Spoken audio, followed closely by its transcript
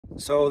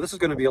So this is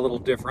going to be a little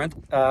different.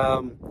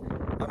 I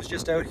was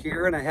just out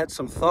here and I had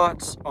some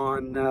thoughts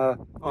on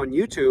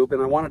YouTube,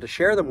 and I wanted to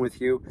share them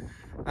with you.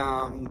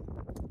 Um,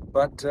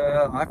 but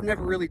I've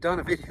never really done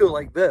a video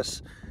like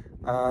this.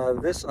 I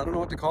don't know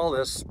what to call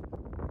this.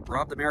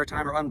 Rob the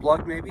Maritimer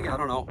Unplugged, maybe? I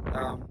don't know.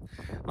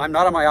 I'm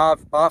not in my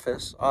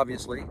office,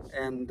 obviously,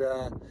 and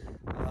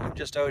I'm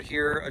just out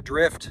here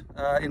adrift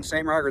in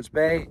St. Margaret's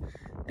Bay,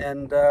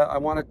 and I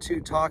wanted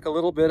to talk a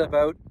little bit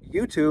about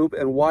YouTube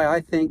and why I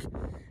think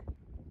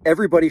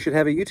everybody should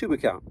have a YouTube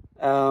account.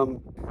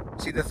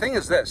 See, the thing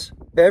is this: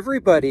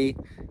 everybody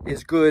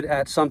is good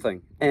at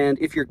something, and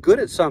if you're good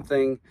at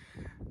something,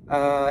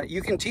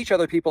 you can teach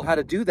other people how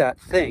to do that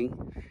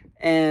thing,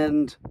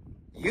 and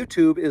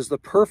YouTube is the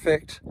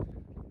perfect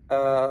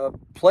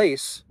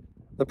place,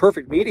 the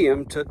perfect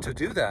medium to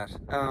do that.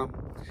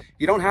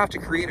 You don't have to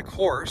create a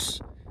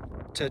course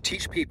to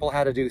teach people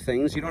how to do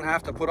things. You don't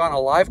have to put on a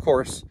live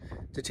course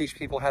to teach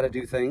people how to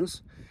do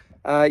things.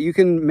 You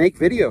can make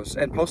videos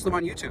and post them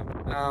on YouTube.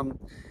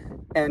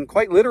 And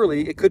quite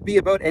literally, it could be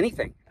about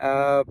anything.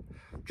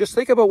 Just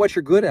think about what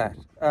you're good at.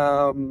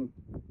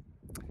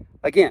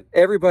 Again,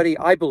 everybody,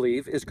 I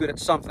believe, is good at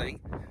something.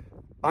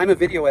 I'm a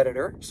video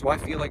editor, so I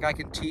feel like I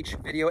can teach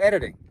video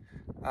editing.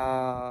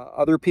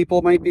 Other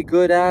people might be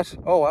good at,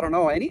 I don't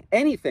know,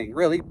 anything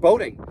really.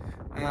 Boating.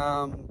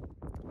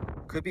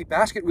 Could be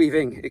basket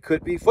weaving. It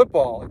could be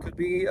football. It could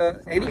be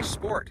any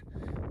sport.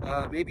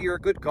 Maybe you're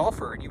a good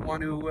golfer and you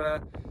want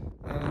to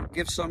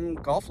give some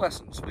golf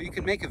lessons. Well, you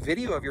can make a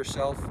video of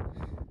yourself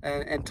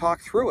and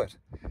talk through it.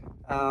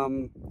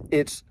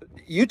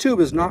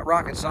 YouTube is not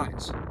rocket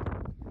science.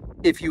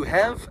 If you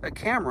have a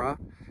camera,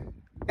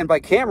 and by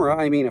camera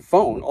I mean a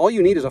phone, all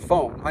you need is a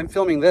phone. I'm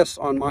filming this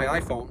on my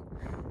iPhone,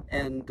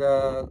 and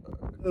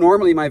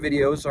normally my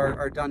videos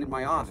are done in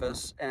my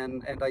office,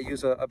 and I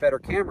use a better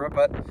camera,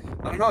 but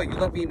I don't know, you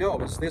let me know,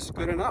 is this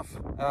good enough?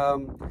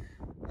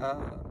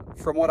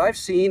 From what I've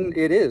seen,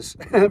 it is.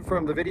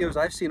 From the videos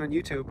I've seen on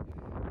YouTube,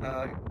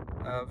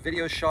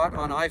 videos shot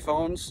on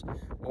iPhones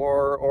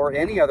or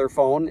any other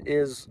phone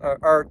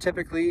are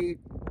typically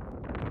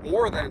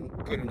more than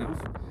good enough.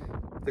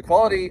 The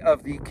quality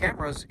of the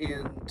cameras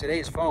in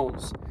today's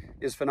phones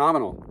is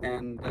phenomenal,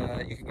 and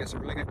you can get some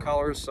really good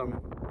colors,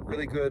 some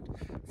really good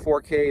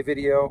 4K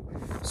video.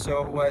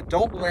 So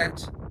don't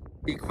let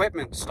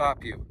equipment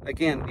stop you.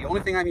 Again, the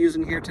only thing I'm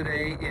using here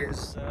today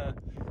is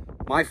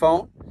my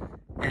phone,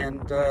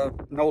 and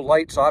no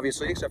lights,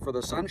 obviously, except for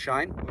the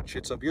sunshine, which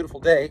it's a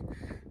beautiful day.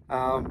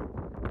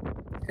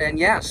 And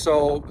yeah,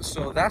 so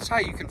that's how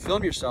you can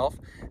film yourself.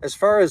 As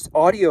far as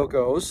audio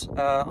goes,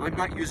 I'm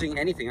not using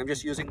anything. I'm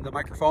just using the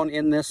microphone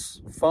in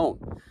this phone.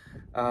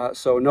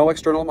 So no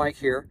external mic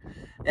here,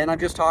 and I'm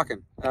just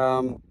talking.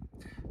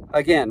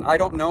 Again, I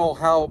don't know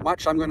how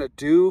much I'm going to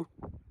do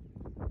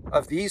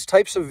of these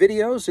types of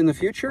videos in the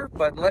future,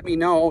 but let me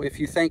know if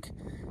you think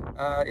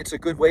it's a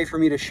good way for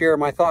me to share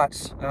my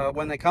thoughts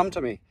when they come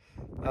to me.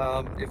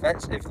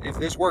 If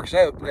this works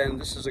out, then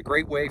this is a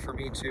great way for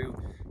me to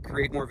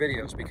create more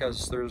videos,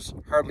 because there's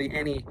hardly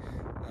any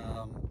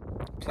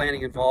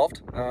planning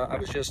involved. I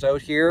was just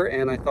out here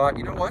and I thought,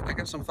 you know what, I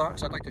got some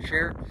thoughts I'd like to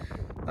share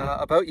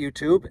about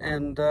YouTube,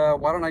 and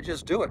why don't I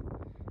just do it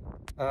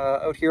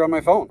out here on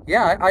my phone?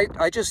 Yeah,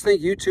 I just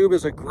think YouTube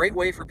is a great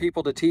way for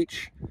people to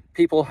teach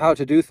people how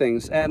to do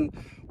things. And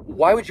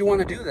why would you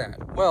want to do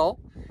that? Well,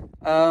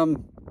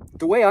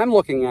 the way I'm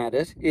looking at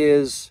it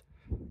is,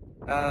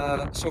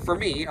 so for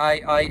me,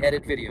 I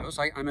edit videos.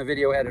 I'm a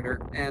video editor,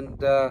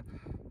 and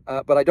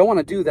but I don't want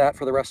to do that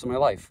for the rest of my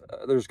life.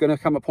 There's going to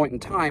come a point in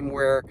time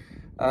where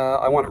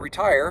I want to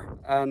retire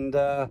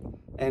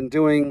and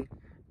doing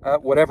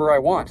whatever I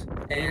want.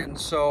 And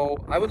so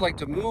I would like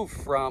to move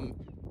from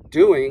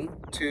doing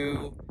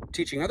to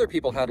teaching other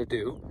people how to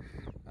do.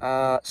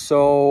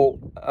 So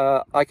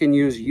I can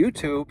use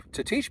YouTube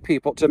to teach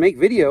people, to make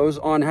videos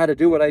on how to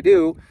do what I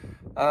do,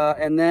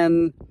 and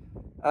then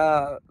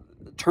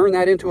turn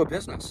that into a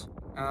business.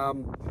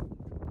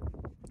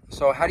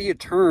 So how do you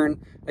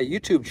turn a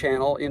YouTube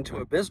channel into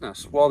a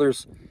business? Well,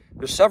 there's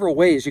several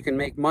ways you can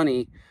make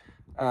money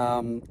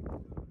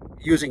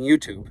using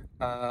YouTube,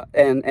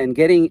 and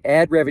getting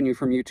ad revenue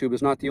from YouTube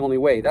is not the only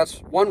way. That's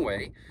one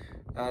way.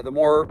 The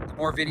more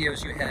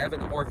videos you have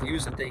and the more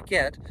views that they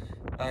get,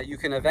 you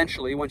can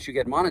eventually, once you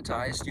get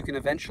monetized, you can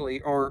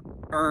eventually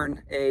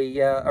earn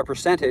a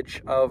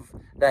percentage of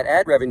that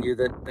ad revenue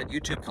that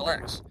YouTube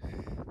collects.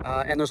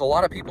 And there's a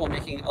lot of people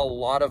making a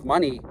lot of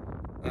money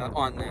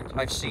on that.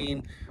 I've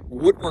seen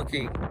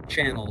woodworking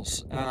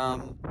channels,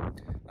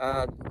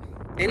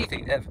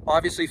 anything.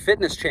 Obviously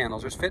fitness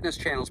channels. There's fitness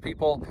channels,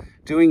 people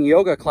doing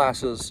yoga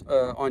classes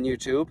on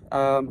YouTube,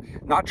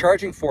 not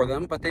charging for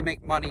them, but they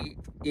make money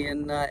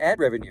in ad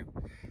revenue.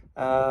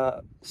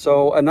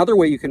 So another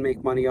way you can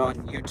make money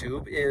on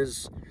YouTube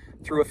is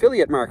through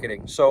affiliate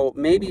marketing. So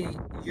maybe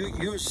you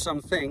use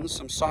some things,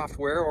 some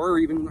software or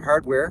even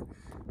hardware,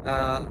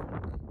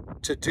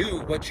 to do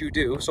what you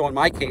do. So in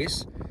my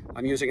case,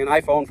 I'm using an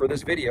iPhone for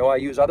this video. I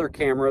use other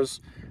cameras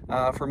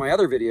for my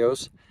other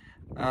videos.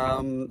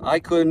 I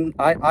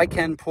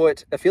can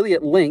put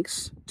affiliate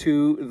links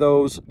to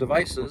those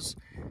devices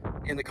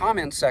in the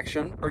comments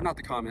section, or not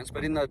the comments,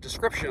 but in the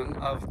description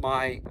of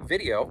my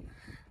video.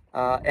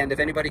 And if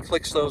anybody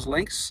clicks those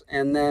links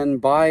and then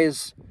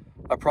buys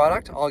a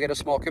product, I'll get a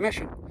small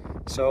commission.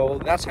 So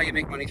that's how you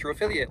make money through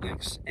affiliate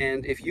links.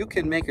 And if you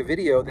can make a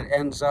video that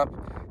ends up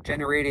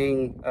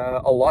generating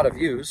a lot of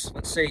views,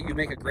 let's say you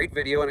make a great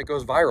video and it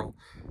goes viral.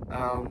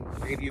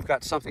 Maybe you've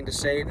got something to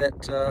say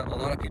that a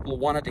lot of people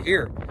wanted to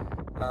hear,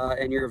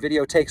 and your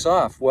video takes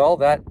off. Well,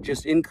 that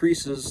just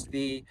increases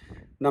the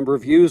number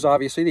of views,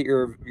 obviously, that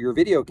your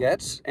video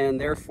gets, and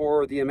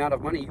therefore the amount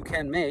of money you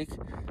can make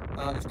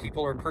if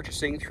people are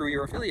purchasing through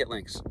your affiliate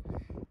links.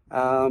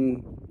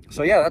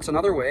 So yeah, that's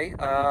another way.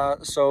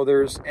 So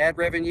there's ad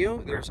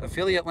revenue, there's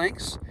affiliate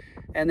links,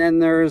 and then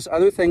there's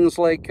other things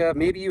like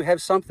maybe you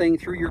have something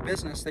through your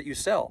business that you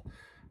sell.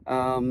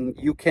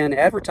 You can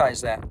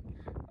advertise that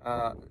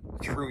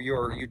through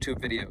your YouTube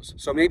videos.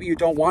 So maybe you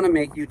don't want to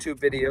make YouTube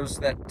videos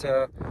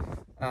that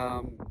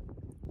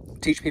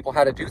teach people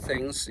how to do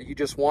things. You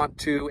just want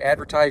to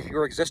advertise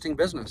your existing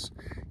business.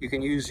 You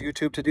can use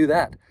YouTube to do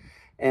that.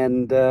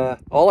 And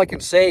all I can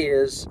say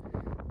is,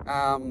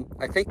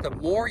 I think the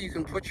more you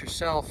can put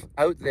yourself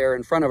out there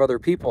in front of other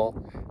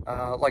people,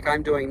 like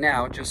I'm doing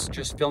now,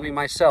 just filming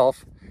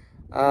myself,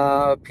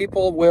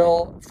 people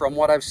will, from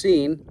what I've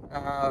seen,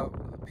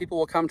 people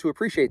will come to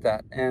appreciate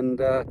that, and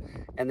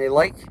they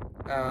like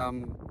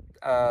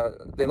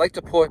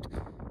to put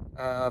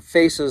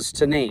faces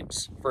to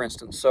names, for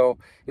instance. So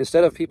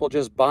instead of people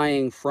just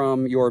buying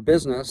from your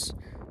business,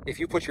 if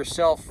you put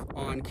yourself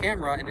on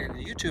camera and in a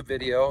YouTube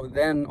video,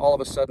 then all of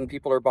a sudden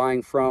people are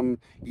buying from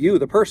you,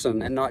 the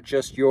person, and not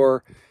just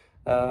your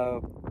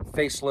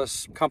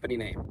faceless company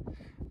name.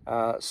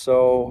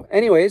 So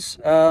anyways,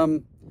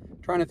 trying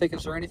to think,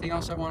 is there anything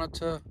else I wanted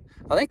to...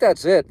 I think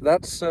that's it.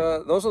 Those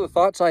are the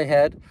thoughts I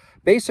had.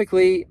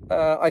 Basically,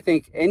 I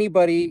think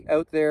anybody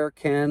out there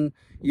can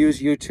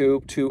use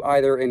YouTube to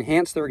either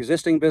enhance their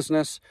existing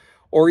business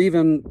or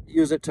even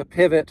use it to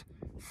pivot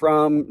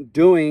from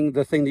doing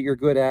the thing that you're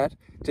good at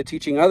to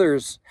teaching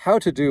others how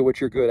to do what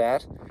you're good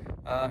at.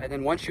 And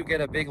then once you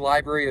get a big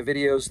library of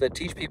videos that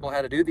teach people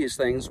how to do these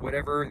things,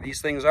 whatever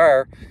these things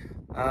are,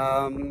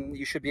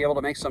 you should be able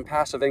to make some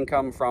passive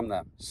income from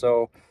them.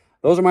 So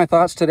those are my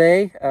thoughts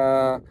today.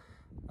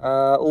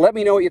 Let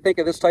me know what you think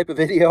of this type of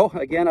video.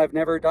 Again, I've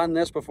never done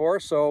this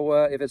before, so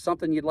if it's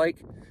something you'd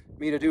like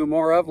me to do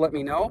more of, let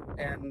me know.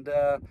 And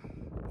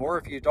or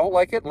if you don't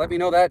like it, let me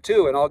know that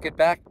too, and I'll get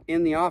back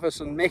in the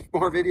office and make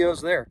more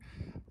videos there.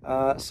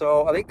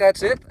 So I think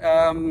that's it.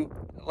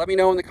 Let me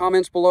know in the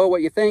comments below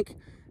what you think.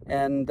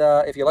 And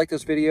if you like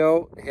this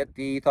video, hit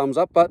the thumbs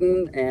up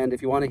button. And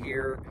if you want to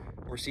hear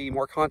or see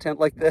more content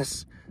like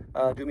this,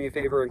 do me a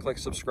favor and click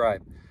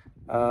subscribe.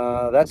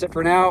 That's it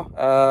for now.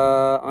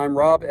 I'm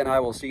Rob, and I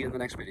will see you in the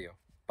next video.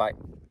 Bye.